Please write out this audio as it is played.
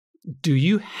Do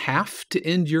you have to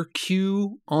end your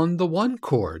cue on the one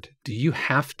chord? Do you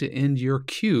have to end your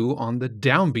cue on the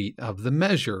downbeat of the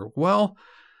measure? Well,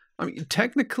 I mean,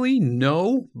 technically,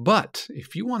 no, but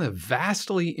if you want to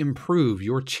vastly improve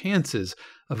your chances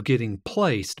of getting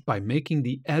placed by making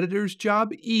the editor's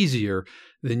job easier,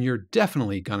 then you're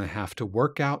definitely going to have to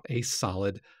work out a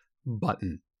solid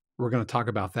button. We're going to talk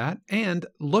about that and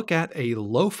look at a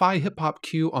lo-fi hip-hop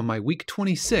cue on my week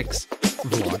 26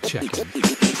 vlog check-in.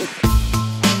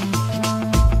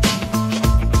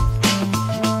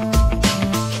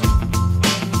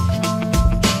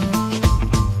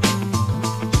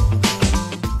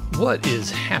 What is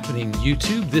happening,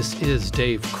 YouTube? This is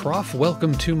Dave Croft.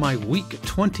 Welcome to my week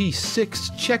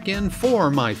 26 check-in for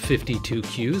my 52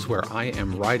 cues, where I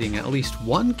am writing at least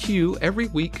one cue every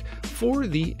week for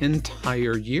the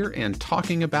entire year and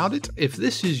talking about it. If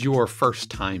this is your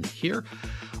first time here,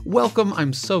 welcome.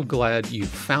 I'm so glad you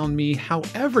found me,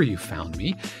 however you found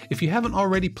me. If you haven't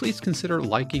already, please consider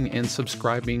liking and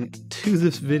subscribing to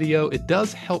this video. It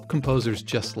does help composers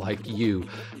just like you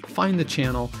find the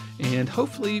channel and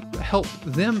hopefully help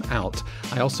them out.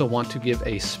 I also want to give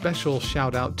a special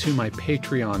shout out to my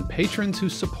Patreon patrons who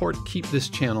keep this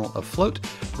channel afloat.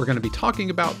 We're going to be talking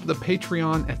about the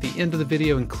Patreon at the end of the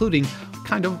video, including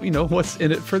kind of, what's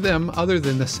in it for them other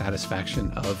than the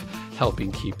satisfaction of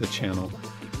helping keep the channel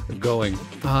going.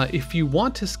 If you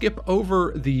want to skip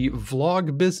over the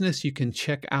vlog business, you can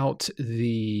check out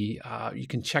the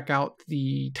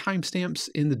timestamps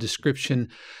in the description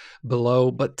below.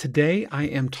 But today I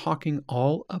am talking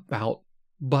all about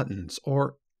buttons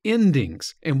or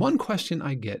endings. And one question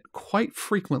I get quite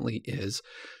frequently is,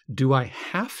 do I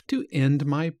have to end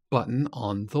my button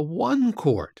on the one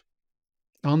chord?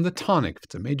 On the tonic? If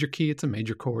it's a major key, it's a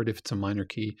major chord. If it's a minor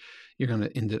key, you're going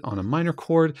to end it on a minor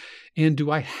chord. And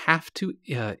do I have to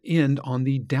end on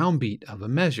the downbeat of a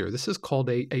measure? This is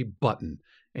called a button,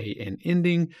 an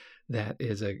ending that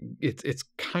is it's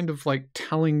kind of like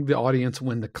telling the audience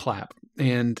when to clap.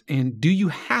 And do you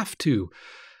have to?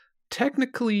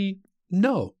 Technically,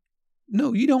 no.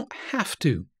 No, you don't have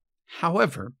to.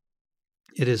 However,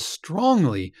 it is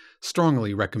strongly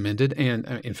recommended, and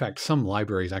in fact, some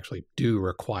libraries actually do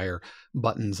require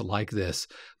buttons like this.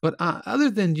 But other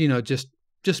than,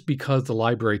 just because the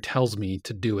library tells me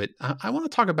to do it, I want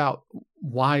to talk about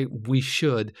why we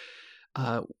should,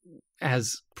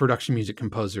 as production music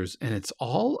composers, and it's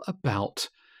all about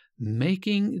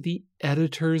making the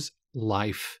editor's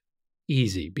life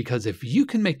easy. Because if you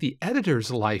can make the editor's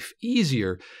life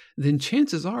easier, then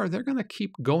chances are they're going to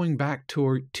keep going back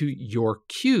to your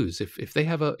cues. If they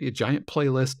have a giant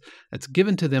playlist that's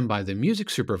given to them by the music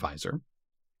supervisor,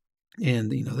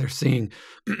 and they're seeing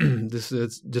this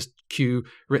is just cue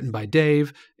written by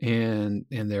Dave, and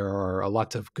there are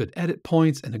lots of good edit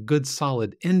points and a good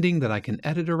solid ending that I can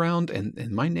edit around,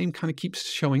 and my name kind of keeps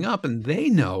showing up, and they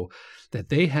know that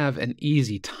they have an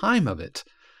easy time of it,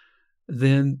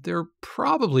 then they're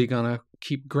probably going to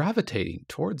keep gravitating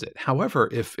towards it. However,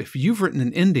 if you've written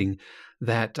an ending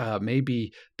that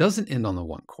maybe doesn't end on the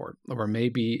one chord, or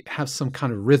maybe has some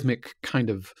kind of rhythmic kind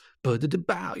of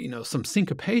some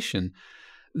syncopation,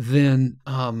 then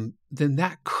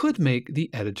that could make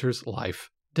the editor's life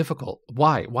difficult.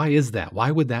 Why? Why is that?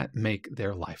 Why would that make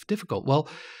their life difficult? Well,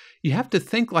 you have to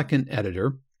think like an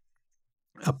editor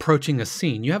approaching a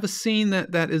scene. You have a scene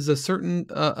that is a certain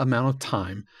amount of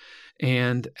time.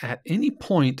 And at any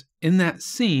point in that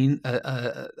scene,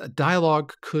 a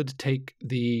dialogue could take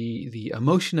the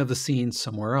emotion of the scene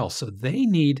somewhere else. So they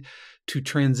need to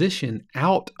transition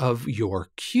out of your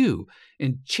cue.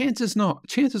 And chances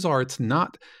are it's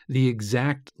not the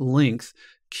exact length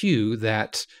cue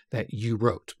that you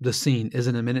wrote. The scene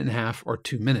isn't a minute and a half or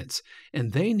 2 minutes.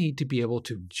 And they need to be able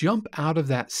to jump out of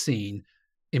that scene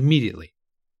immediately.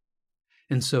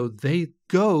 And so they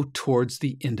go towards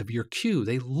the end of your cue.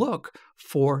 They look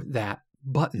for that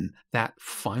button, that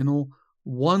final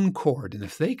one chord. And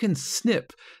if they can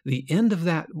snip the end of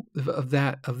that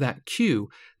cue,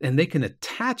 and they can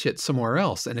attach it somewhere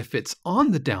else. And if it's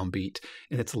on the downbeat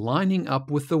and it's lining up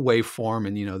with the waveform,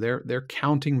 and they're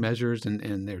counting measures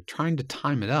and they're trying to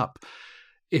time it up.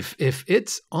 If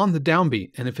it's on the downbeat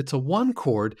and if it's a one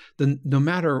chord, then no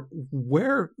matter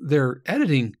where they're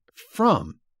editing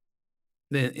from,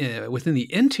 within the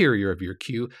interior of your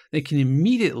cue, they can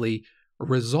immediately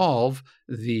resolve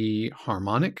the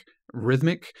harmonic,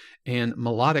 rhythmic, and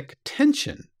melodic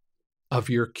tension of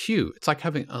your cue. It's like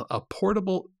having a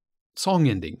portable song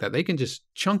ending that they can just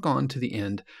chunk on to the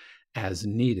end as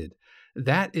needed.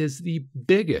 That is the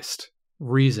biggest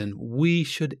reason we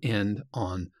should end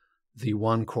on the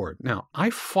one chord. Now,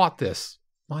 I fought this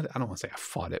well, I don't want to say I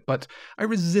fought it, but I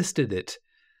resisted it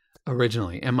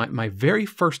originally. And my very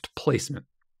first placement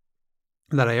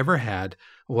that I ever had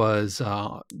was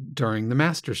during the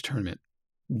Masters tournament,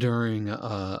 during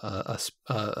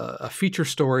a feature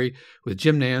story with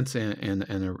Jim Nance and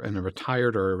a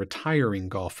retired or a retiring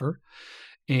golfer.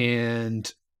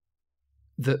 And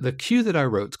the cue that I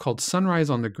wrote is called Sunrise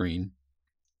on the Green.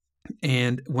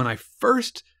 And when I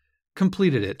first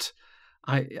completed it,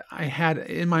 I had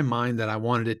in my mind that I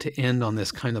wanted it to end on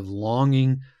this kind of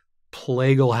longing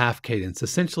plagal half cadence,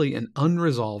 essentially an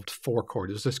unresolved 4-chord.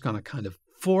 It was just going to kind of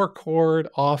 4-chord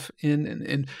off in,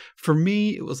 and for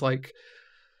me, it was like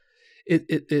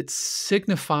it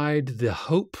signified the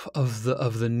hope of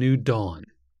the new dawn.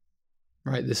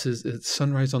 Right, it's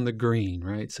sunrise on the green.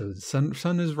 Right, so the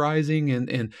sun is rising,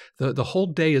 and the whole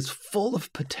day is full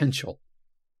of potential.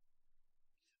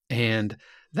 And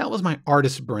that was my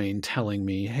artist brain telling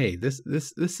me, hey, this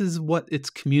is what it's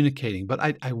communicating. But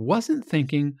I wasn't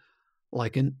thinking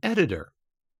like an editor,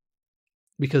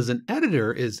 because an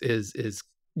editor is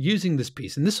using this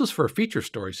piece, and this was for a feature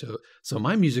story. So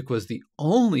my music was the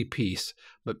only piece,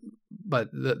 but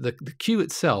the cue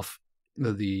itself,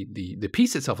 the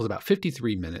piece itself was about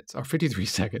 53 minutes or 53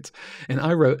 seconds, and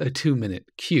I wrote a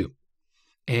 2-minute cue,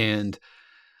 and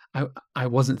I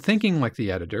wasn't thinking like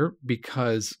the editor,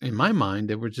 because in my mind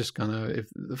they were just gonna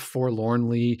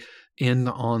forlornly end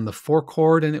on the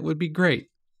 4-chord and it would be great.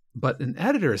 But an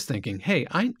editor is thinking, hey,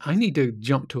 I need to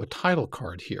jump to a title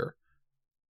card here.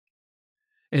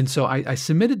 And so I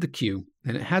submitted the cue,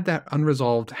 and it had that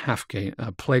unresolved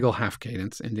plagal half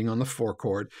cadence ending on the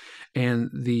 4-chord. And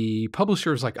the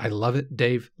publisher was like, I love it,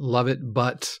 Dave, love it,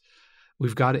 but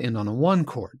we've got to end on a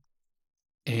 1-chord.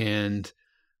 And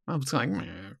I was like,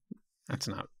 that's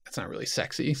not really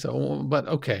sexy. So, but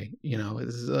okay,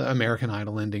 this is American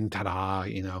Idol ending, ta-da,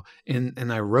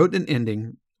 and I wrote an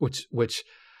ending, which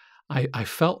I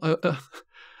felt,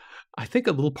 I think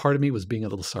a little part of me was being a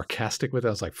little sarcastic with it.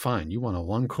 I was like, fine, you want a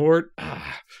 1-chord?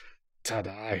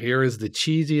 Ta-da, here is the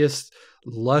cheesiest,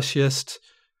 lushest,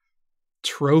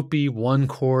 tropey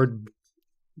 1-chord,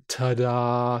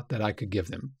 ta-da, that I could give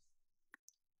them.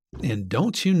 And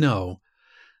don't you know,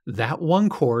 that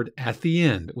 1-chord at the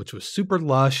end, which was super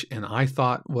lush and I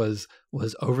thought was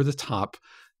over the top,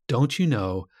 don't you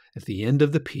know, at the end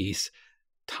of the piece,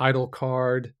 title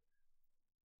card,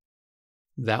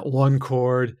 that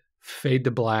 1-chord, fade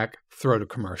to black, throw to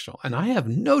commercial. And I have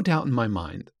no doubt in my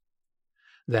mind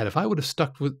that if I would have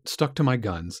stuck to my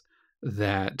guns,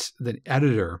 that the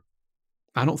editor,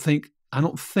 I don't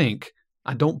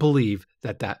believe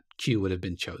that cue would have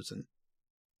been chosen.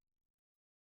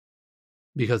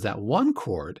 Because that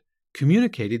 1-chord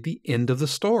communicated the end of the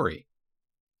story.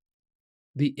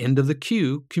 The end of the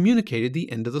cue communicated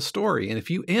the end of the story. And if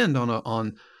you end on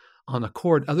a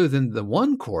chord other than the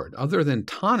 1-chord, other than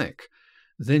tonic,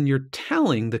 then you're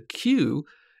telling the cue,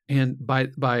 and by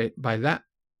that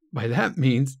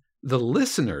means the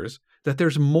listeners, that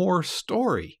there's more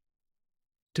story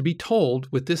to be told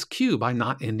with this cue by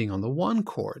not ending on the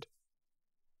 1-chord.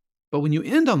 But when you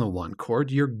end on the 1-chord,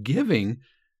 you're giving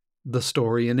the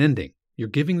story an ending. You're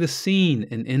giving the scene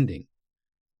an ending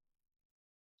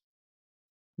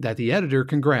that the editor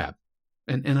can grab.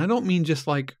 And I don't mean just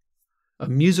like a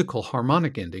musical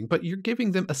harmonic ending, but you're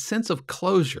giving them a sense of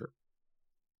closure.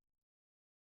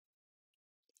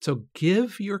 So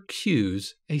give your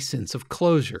cues a sense of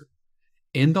closure.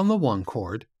 End on the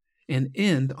 1-chord and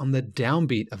end on the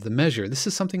downbeat of the measure. This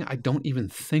is something I don't even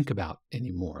think about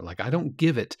anymore. Like, I don't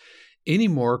give it any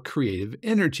more creative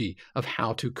energy of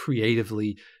how to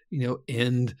creatively,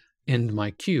 end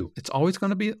my cue. It's always going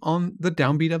to be on the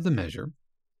downbeat of the measure,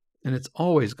 and it's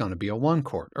always going to be a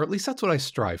 1-chord, or at least that's what I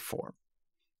strive for.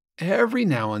 Every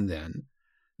now and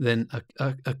then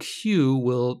a cue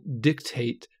will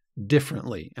dictate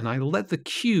differently, and I let the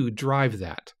cue drive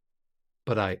that.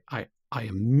 But I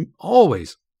am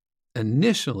always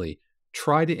initially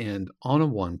try to end on a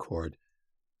 1-chord,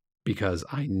 because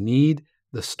I need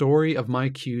the story of my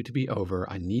cue to be over.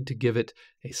 I need to give it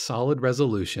a solid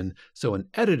resolution so an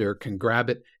editor can grab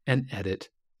it and edit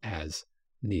as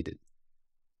needed.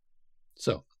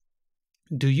 So,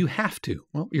 do you have to?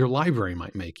 Well, your library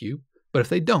might make you, but if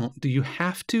they don't, do you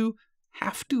have to?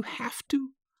 Have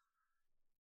to?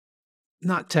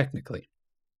 Not technically.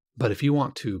 But if you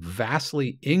want to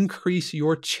vastly increase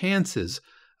your chances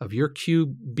of your cue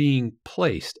being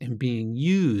placed and being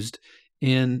used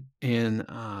in an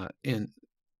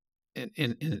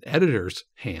editor's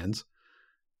hands,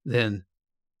 then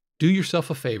do yourself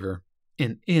a favor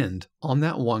and end on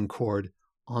that 1-chord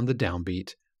on the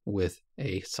downbeat with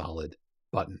a solid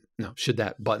button. Now, should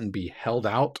that button be held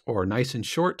out or nice and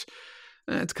short?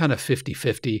 It's kind of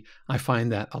 50-50. I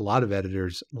find that a lot of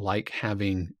editors like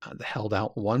having the held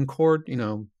out one chord,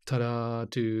 ta-da,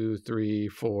 2, 3,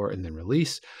 4, and then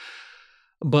release.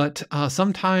 But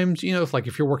sometimes,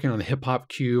 if you're working on a hip hop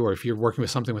cue, or if you're working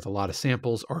with something with a lot of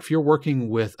samples, or if you're working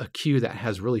with a cue that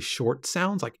has really short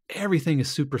sounds, like everything is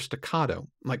super staccato,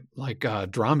 like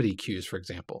dramedy cues, for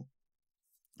example.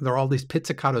 There are all these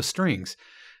pizzicato strings,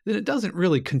 then it doesn't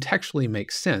really contextually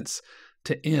make sense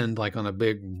to end like on a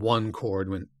big one chord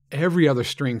when every other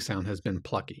string sound has been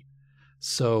plucky.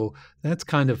 So that's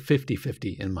kind of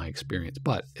 50-50 in my experience,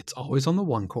 but it's always on the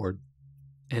one chord,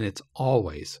 and it's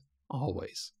always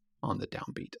on the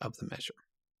downbeat of the measure.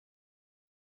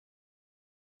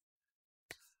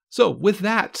 So with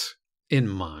that in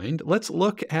mind, let's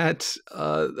look at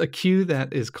a cue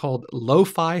that is called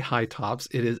lo-fi high tops.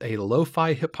 It is a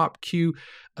lo-fi hip hop cue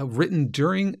written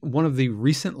during one of the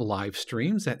recent live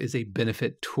streams that is a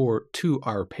benefit to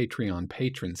our Patreon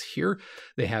patrons here.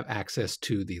 They have access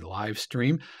to the live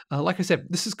stream. Like I said,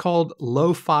 this is called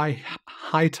lo-fi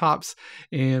high tops.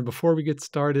 And before we get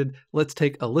started, let's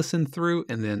take a listen through,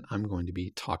 and then I'm going to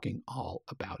be talking all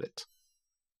about it.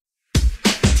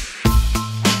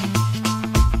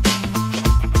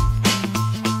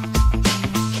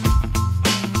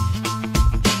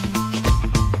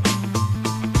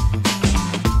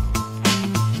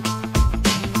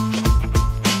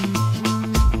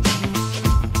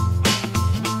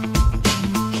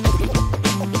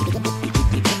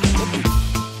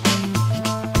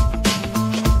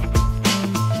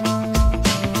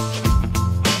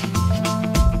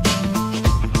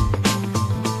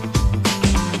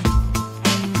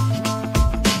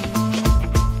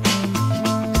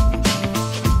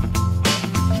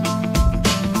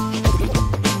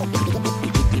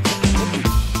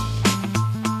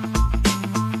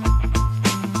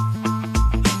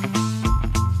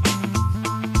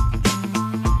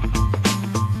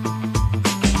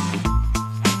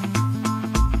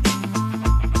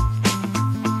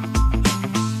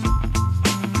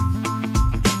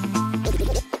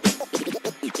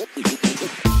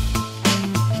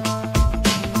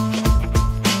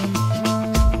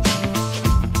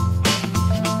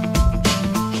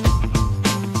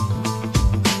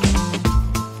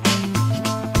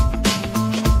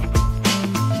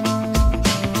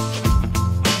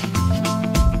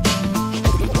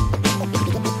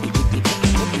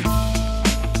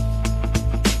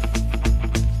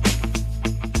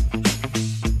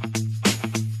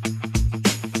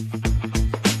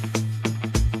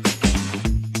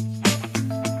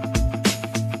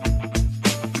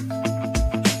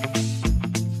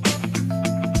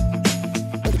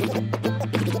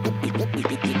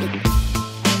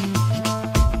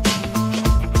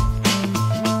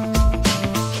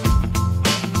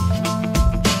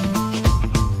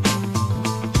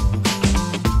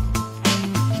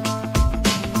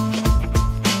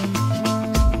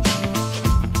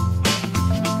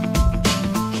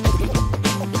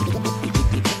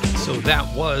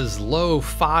 That was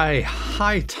lo-fi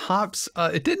high tops.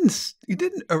 It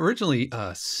didn't originally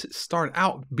start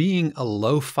out being a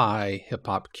lo-fi hip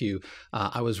hop cue.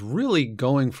 I was really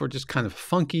going for just kind of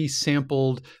funky,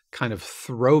 sampled, kind of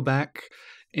throwback,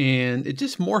 and it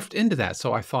just morphed into that.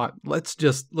 So I thought, let's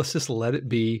just let it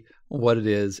be what it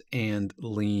is and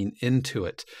lean into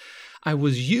it. I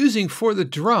was using for the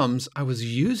drums, I was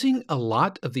using a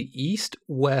lot of the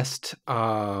East-West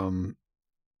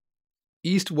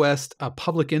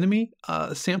Public Enemy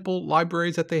sample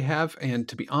libraries that they have. And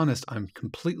to be honest, I'm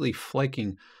completely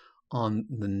flaking on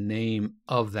the name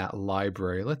of that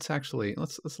library. Let's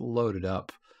load it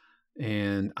up.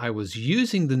 And I was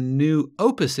using the new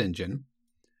Opus engine,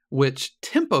 which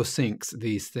tempo syncs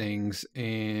these things,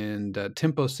 and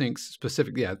tempo syncs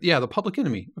specifically. Yeah, the Public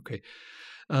Enemy. Okay.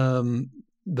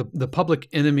 The Public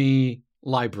Enemy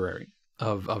library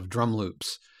of drum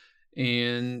loops.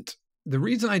 And the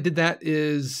reason I did that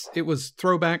is it was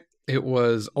throwback. It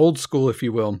was old school, if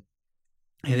you will.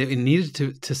 And it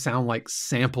needed to sound like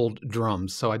sampled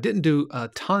drums. So I didn't do a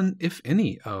ton, if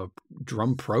any, of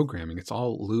drum programming. It's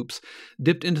all loops,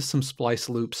 dipped into some splice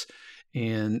loops.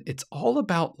 And it's all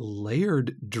about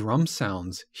layered drum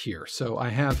sounds here. So I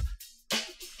have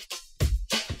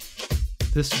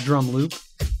this drum loop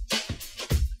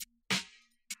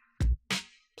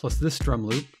plus this drum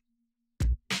loop.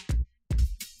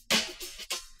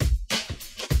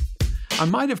 I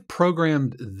might have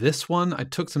programmed this one. I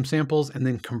took some samples and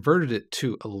then converted it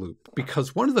to a loop,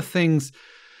 because one of the things,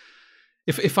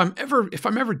 if I'm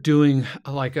ever doing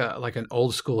like an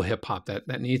old school hip hop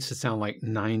that needs to sound like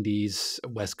 90s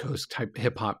West Coast type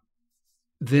hip hop,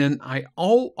 then I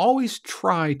always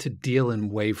try to deal in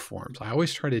waveforms. I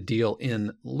always try to deal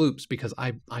in loops because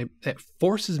it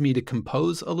forces me to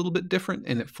compose a little bit different,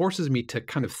 and it forces me to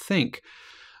kind of think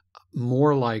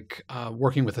more like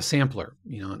working with a sampler,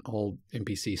 an old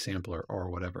MPC sampler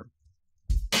or whatever.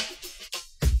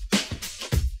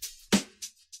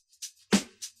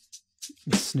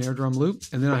 The snare drum loop,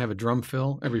 and then I have a drum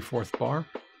fill every fourth bar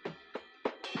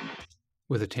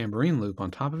with a tambourine loop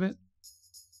on top of it.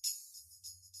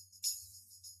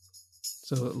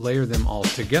 So layer them all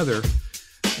together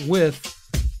with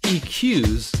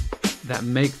EQs that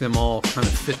make them all kind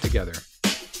of fit together.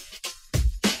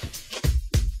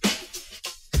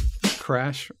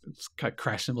 Crash, it's got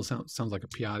crash cymbal sounds like a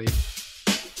Piatti.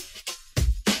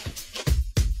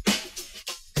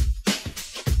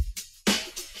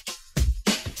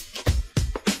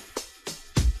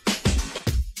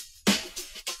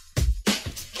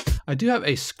 I do have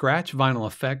a scratch vinyl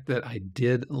effect that I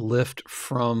did lift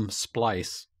from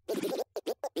Splice.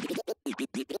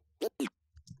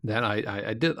 That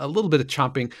I did a little bit of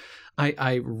chopping.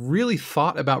 I really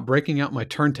thought about breaking out my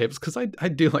turntables because I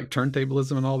do like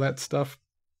turntablism and all that stuff.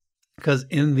 Because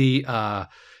in the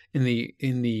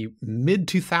mid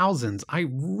 2000s, I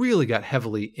really got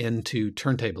heavily into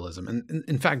turntablism, and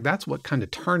in fact, that's what kind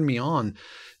of turned me on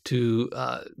to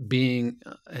being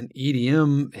an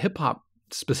EDM hip hop,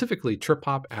 specifically trip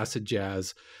hop, acid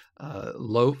jazz,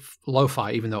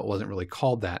 lo-fi, even though it wasn't really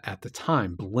called that at the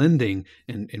time, blending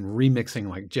and remixing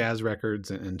like jazz records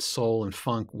and soul and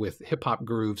funk with hip hop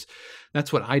grooves.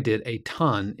 That's what I did a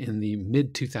ton in the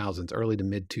mid 2000s, early to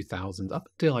mid 2000s, up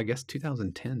until I guess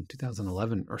 2010,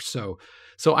 2011 or so.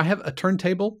 So I have a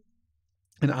turntable,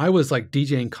 and I was like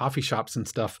DJing coffee shops and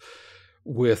stuff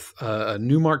with a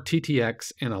Newmark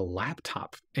TTX and a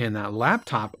laptop. And that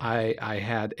laptop, I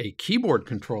had a keyboard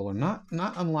controller, not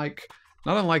unlike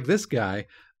this guy,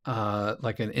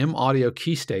 like an M Audio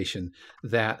key station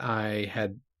that I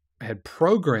had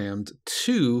programmed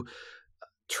to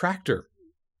Tractor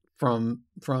from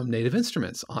Native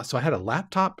Instruments. So I had a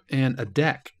laptop and a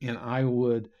deck, and I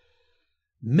would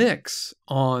mix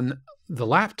on the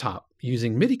laptop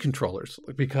using MIDI controllers,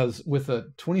 because with a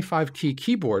 25 key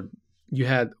keyboard,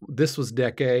 this was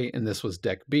deck A and this was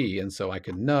deck B. And so I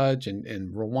could nudge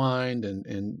and rewind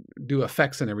and do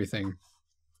effects and everything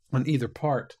on either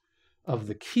part of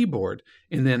the keyboard.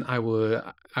 And then I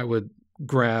would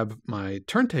grab my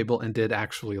turntable and did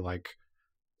actually like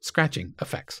scratching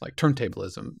effects, like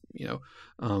turntablism,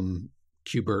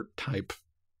 Qbert type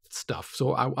stuff.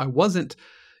 So I wasn't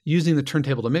using the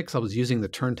turntable to mix. I was using the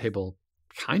turntable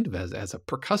kind of as a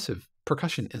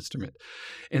percussion instrument.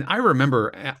 And I remember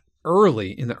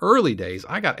in the early days,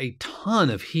 I got a ton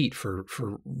of heat for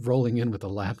rolling in with a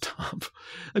laptop.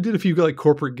 I did a few like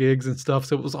corporate gigs and stuff,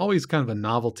 so it was always kind of a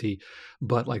novelty.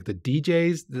 But like the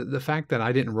DJs, the fact that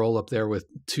I didn't roll up there with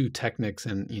two Technics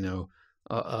and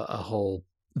a whole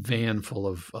van full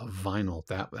of vinyl,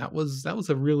 that was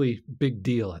a really big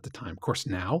deal at the time. Of course,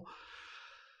 now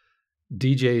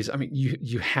DJs, I mean,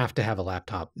 you have to have a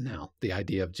laptop now. The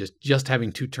idea of just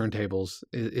having two turntables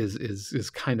is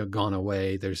kind of gone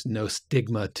away. There's no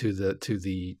stigma to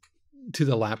the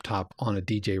laptop on a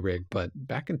DJ rig. But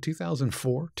back in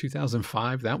 2004,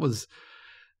 2005, that was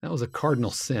a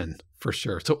cardinal sin for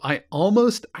sure. So I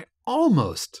almost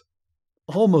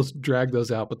dragged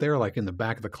those out, but they were like in the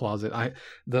back of the closet.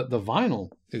 The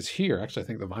vinyl is here. Actually, I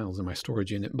think the vinyl's in my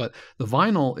storage unit, but the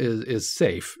vinyl is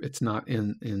safe. It's not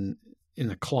in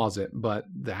the closet, but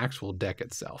the actual deck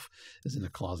itself is in the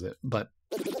closet. But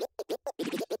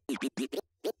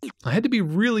I had to be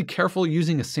really careful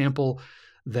using a sample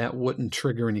that wouldn't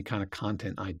trigger any kind of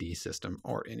content ID system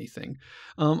or anything.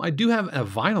 I do have a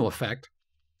vinyl effect,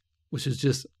 which is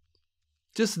just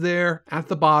there at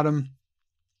the bottom,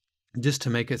 just to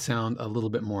make it sound a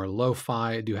little bit more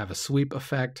lo-fi. I do have a sweep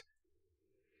effect,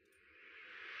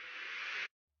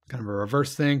 kind of a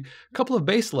reverse thing, a couple of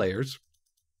bass layers.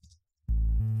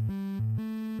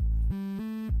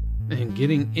 And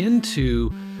getting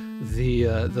into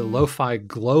the Lo-Fi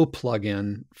Glow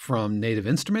plugin from Native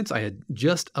Instruments, I had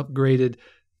just upgraded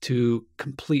to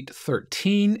Complete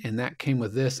 13, and that came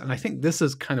with this. And I think this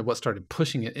is kind of what started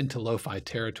pushing it into lo-fi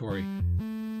territory.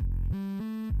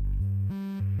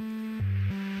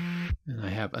 And I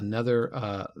have another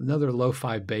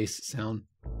lo-fi bass sound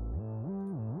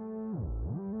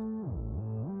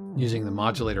using the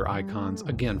modulator icons,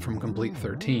 again, from Complete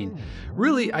 13.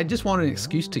 Really, I just wanted an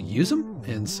excuse to use them,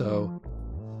 and so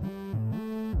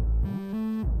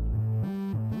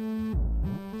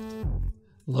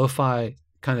lo-fi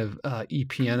kind of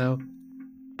e-piano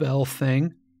bell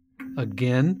thing,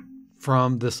 again,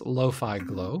 from this Lo-Fi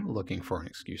Glow, looking for an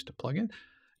excuse to plug in.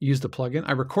 Use the plugin.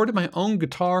 I recorded my own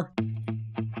guitar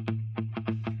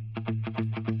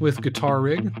with Guitar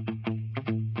Rig.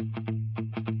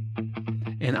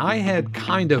 And I had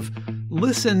kind of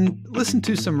listened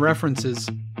to some references.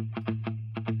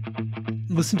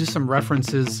 Listen to some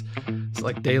references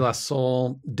like De La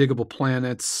Soul, Diggable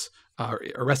Planets,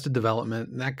 Arrested Development,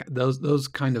 those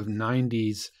kind of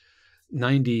 90s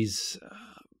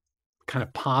kind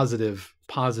of positive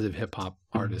hip hop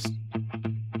artists.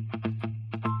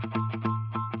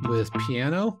 With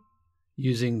piano,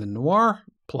 using the Noir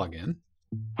plugin.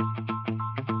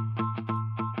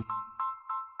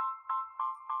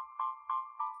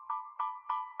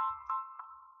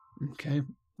 Okay,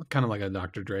 kind of like a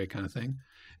Dr. Dre kind of thing.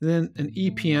 And then an E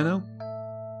piano,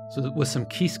 so with some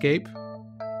keyscape.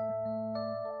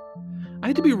 I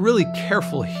had to be really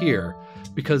careful here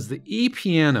because the E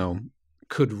piano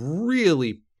could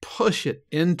really push it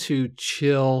into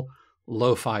chill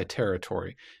lo-fi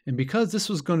territory. And because this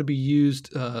was going to be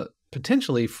used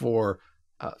potentially for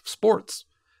sports,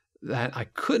 that I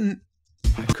couldn't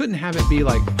have it be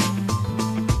like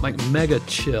mega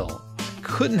chill.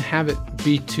 Couldn't have it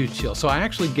be too chill. So I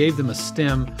actually gave them a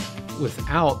stem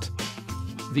without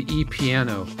the E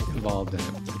piano involved in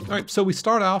it. All right, so we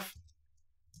start off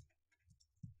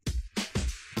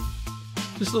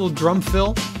just a little drum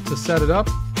fill to set it up.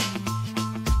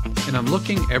 And I'm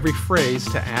looking every phrase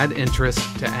to add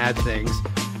interest, to add things.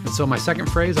 And so my second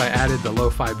phrase, I added the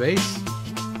lo-fi bass.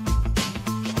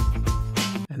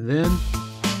 And then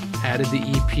added the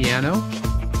E piano,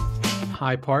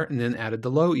 high part, and then added the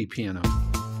low E piano.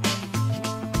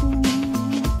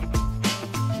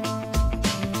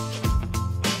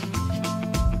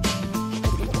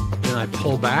 Then I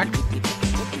pull back.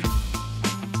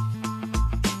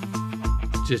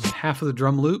 Just half of the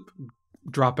drum loop.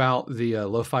 Drop out the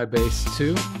lo-fi bass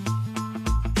too.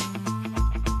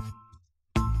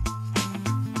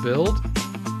 Build.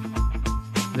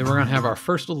 Then we're going to have our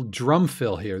first little drum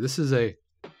fill here. This is a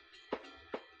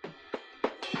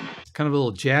kind of a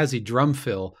little jazzy drum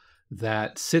fill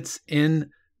that sits in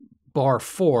bar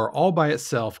 4 all by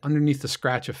itself underneath the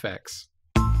scratch effects.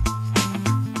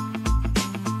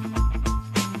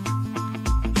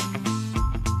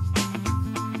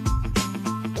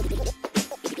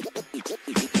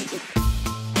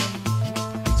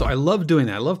 So I love doing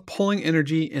that. I love pulling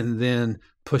energy and then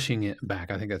pushing it back.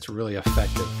 I think that's really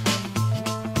effective.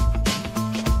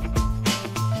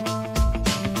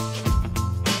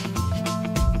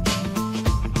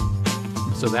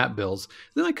 So that builds.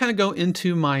 Then I kind of go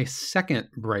into my second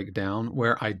breakdown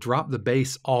where I drop the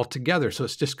bass all together. So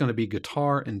it's just going to be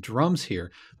guitar and drums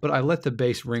here, but I let the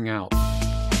bass ring out.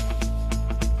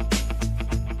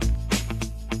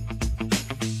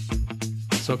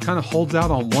 So it kind of holds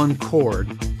out on one chord.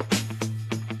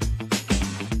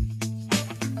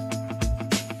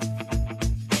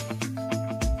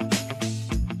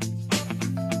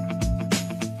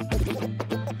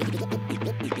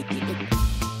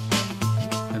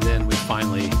 And then we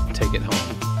finally take it home.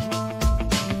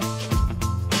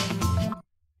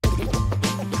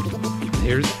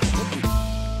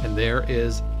 And there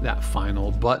is that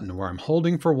final button where I'm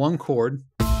holding for one chord,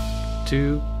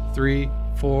 2, 3,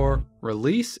 4,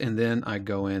 release, and then I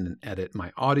go in and edit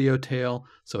my audio tail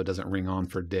so it doesn't ring on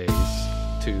for days.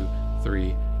 2,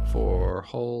 3, 4,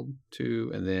 hold,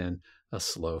 2, and then a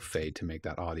slow fade to make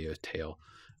that audio tail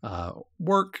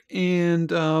work and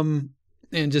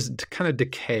just kind of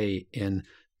decay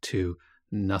into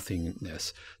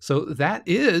nothingness. So that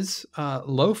is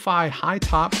lo-fi high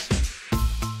tops,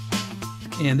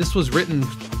 and this was written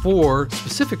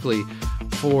specifically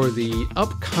for the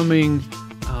upcoming.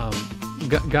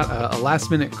 Got a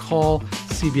last-minute call.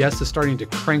 CBS is starting to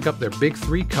crank up their Big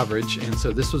 3 coverage, and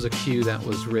so this was a cue that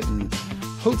was written,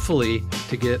 hopefully,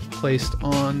 to get placed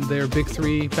on their Big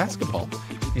 3 basketball.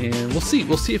 And we'll see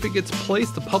if it gets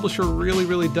placed. The publisher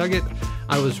really dug it.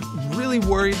 I was really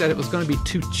worried that it was going to be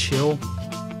too chill,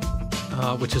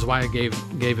 which is why I gave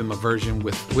him a version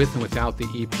with and without the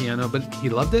E piano, but he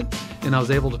loved it, and I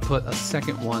was able to put a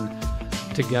second one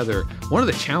together. One of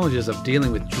the challenges of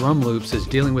dealing with drum loops is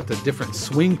dealing with the different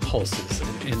swing pulses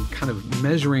and kind of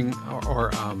measuring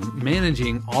or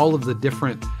managing all of the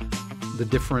different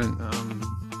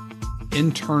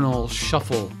internal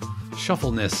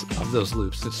shuffleness of those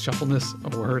loops. Is shuffleness a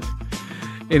word?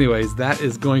 Anyways, that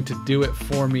is going to do it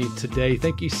for me today.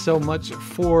 Thank you so much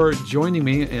for joining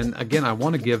me. And again, I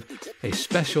want to give a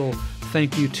special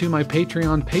thank you to my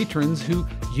Patreon patrons who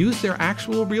use their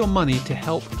actual real money to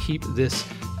help keep this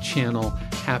channel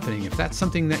happening. If that's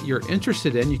something that you're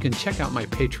interested in, you can check out my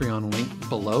Patreon link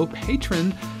below,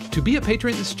 patron.com/unpack. To be a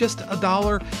patron, it's just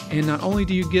 $1, and not only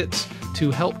do you get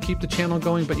to help keep the channel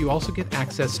going, but you also get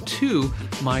access to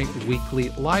my weekly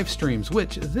live streams,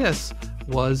 which this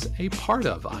was a part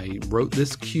of. I wrote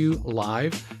this cue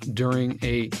live during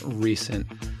a recent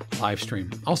live stream.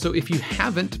 Also, if you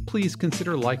haven't, please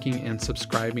consider liking and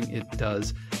subscribing. It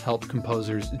does help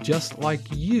composers just like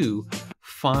you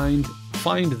find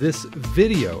this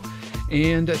video.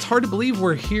 And it's hard to believe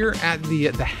we're here at the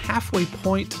halfway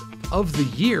point of the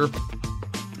year.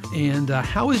 And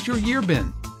how has your year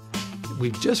been?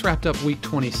 We've just wrapped up week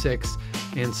 26,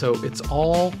 and so it's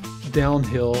all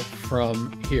downhill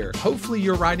from here. Hopefully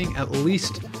you're writing at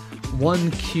least one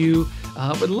cue.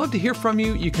 Would love to hear from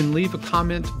you. You can leave a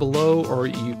comment below, or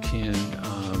you can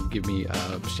give me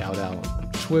a shout out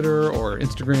on Twitter or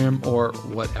Instagram or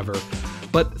whatever.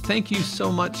 But thank you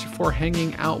so much for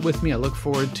hanging out with me. I look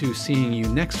forward to seeing you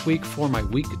next week for my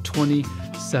week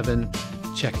 27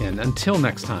 check-in. Until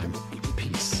next time.